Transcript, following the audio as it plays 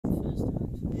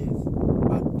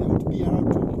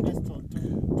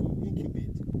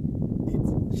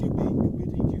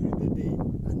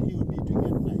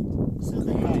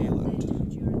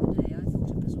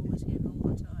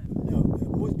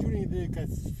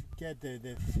get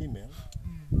the female,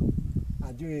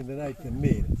 and during the night the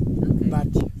male. Okay. But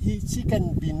she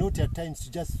can be naughty at times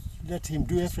to just let him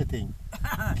do everything.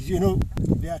 You know,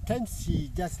 there are times she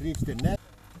just leaves the nest.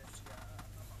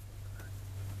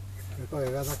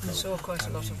 I saw quite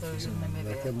a lot of those in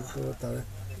Namibia.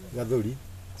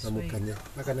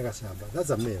 That's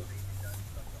a male.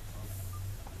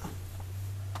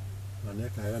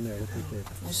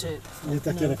 Is it?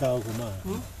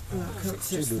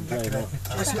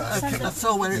 I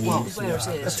saw where it was. Where it is,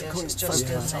 yes, it's just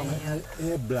in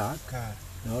the, Black.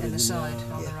 in the side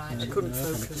on the right. I couldn't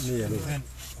focus.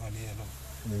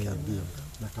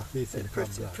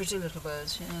 Pretty little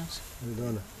birds, yes.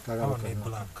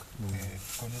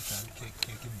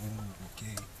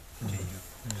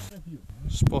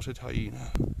 Spotted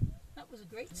hyena. That was a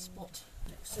great spot.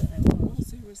 It certainly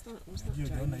was. Was that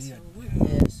James?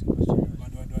 Yes. Not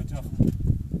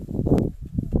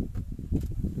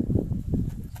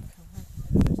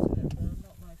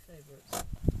my favourites.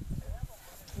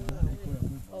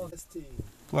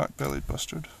 Black-bellied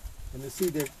bustard. And you see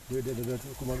that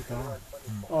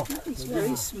oh, He's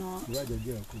very smart.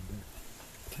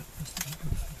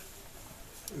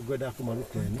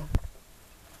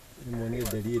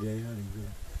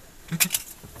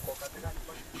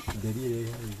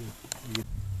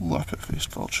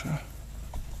 Leopard-faced vulture.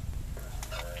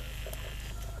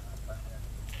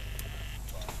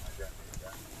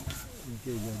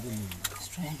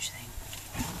 Strange thing.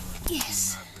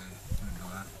 Yes.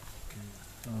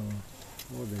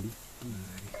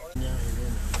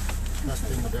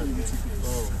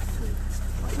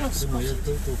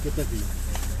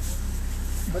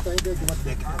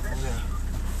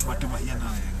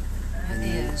 And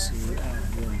ears.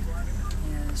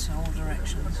 Yes, all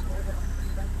directions.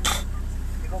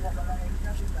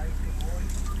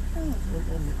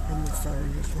 On the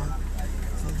phone as well. I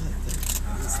like that.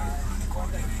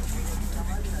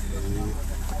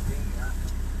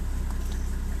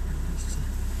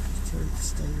 Tell it to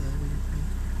stay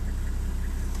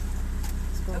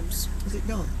there. Oops. Is it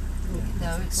gone?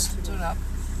 No, it's stood up.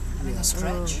 Having a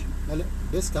stretch.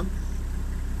 This come.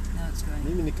 Now it's going.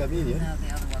 Mimi ni kamili. Now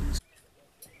the other ones.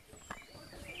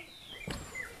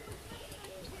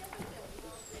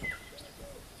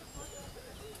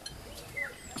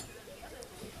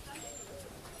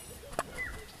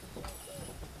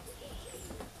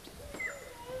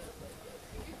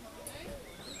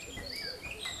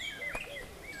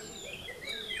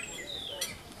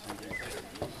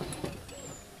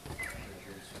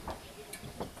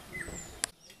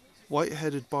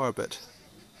 White-headed barbet.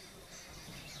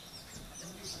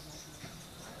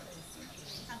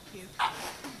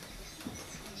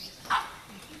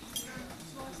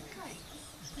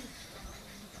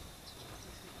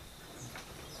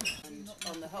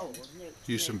 On the whole,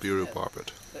 Use some bureau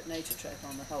barbet. but nature trek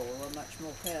on the whole are much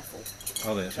more careful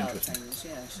Oh, that's about interesting. things,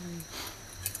 yes.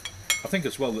 I think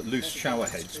as well that loose shower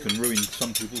heads can ruin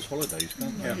some people's holidays,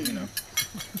 can't they? Yeah, you know.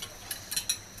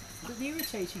 But the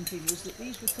irritating thing was that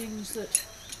these were things that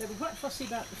they were quite fussy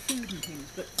about the food and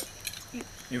things, but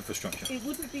Infrastructure. it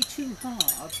wouldn't be too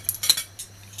hard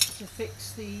to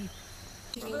fix the.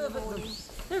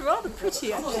 They're rather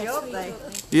pretty, actually, aren't they?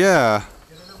 Yeah.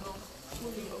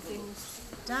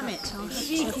 Damn it!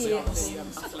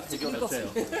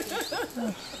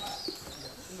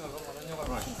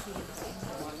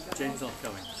 James not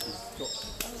coming. She's got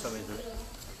something to it.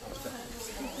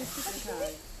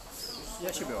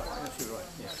 Yeah, she'll be right. Yeah, she'll be right.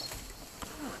 Yeah.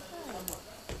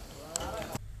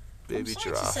 Baby I'm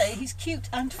sorry giraffe. to say, he's cute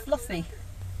and fluffy.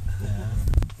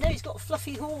 No, he's got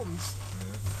fluffy horns.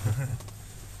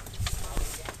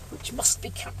 Which must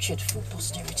be captured for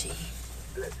posterity.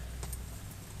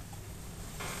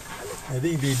 I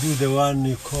think they do the one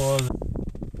you call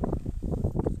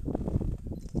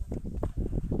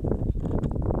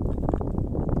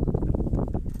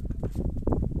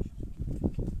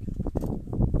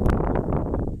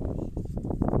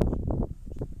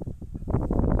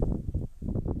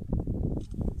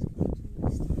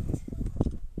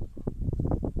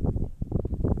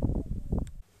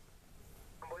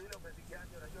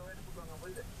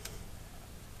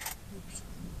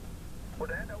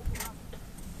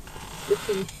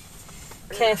Looking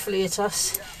carefully at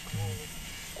us.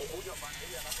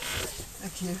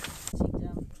 Thank you.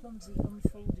 Down clumsy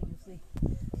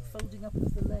folding up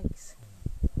of the legs.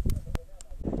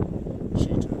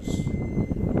 Cheetahs.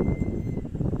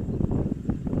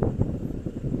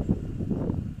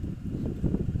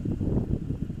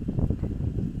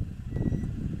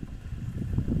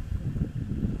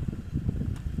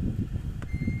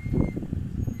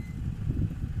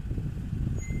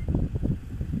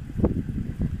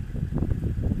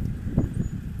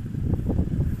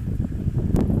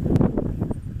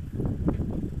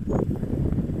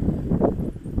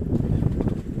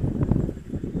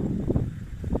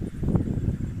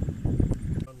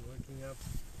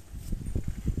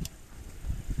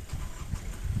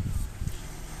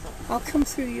 I'll come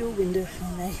through your window if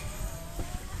I may.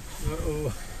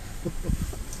 Uh-oh.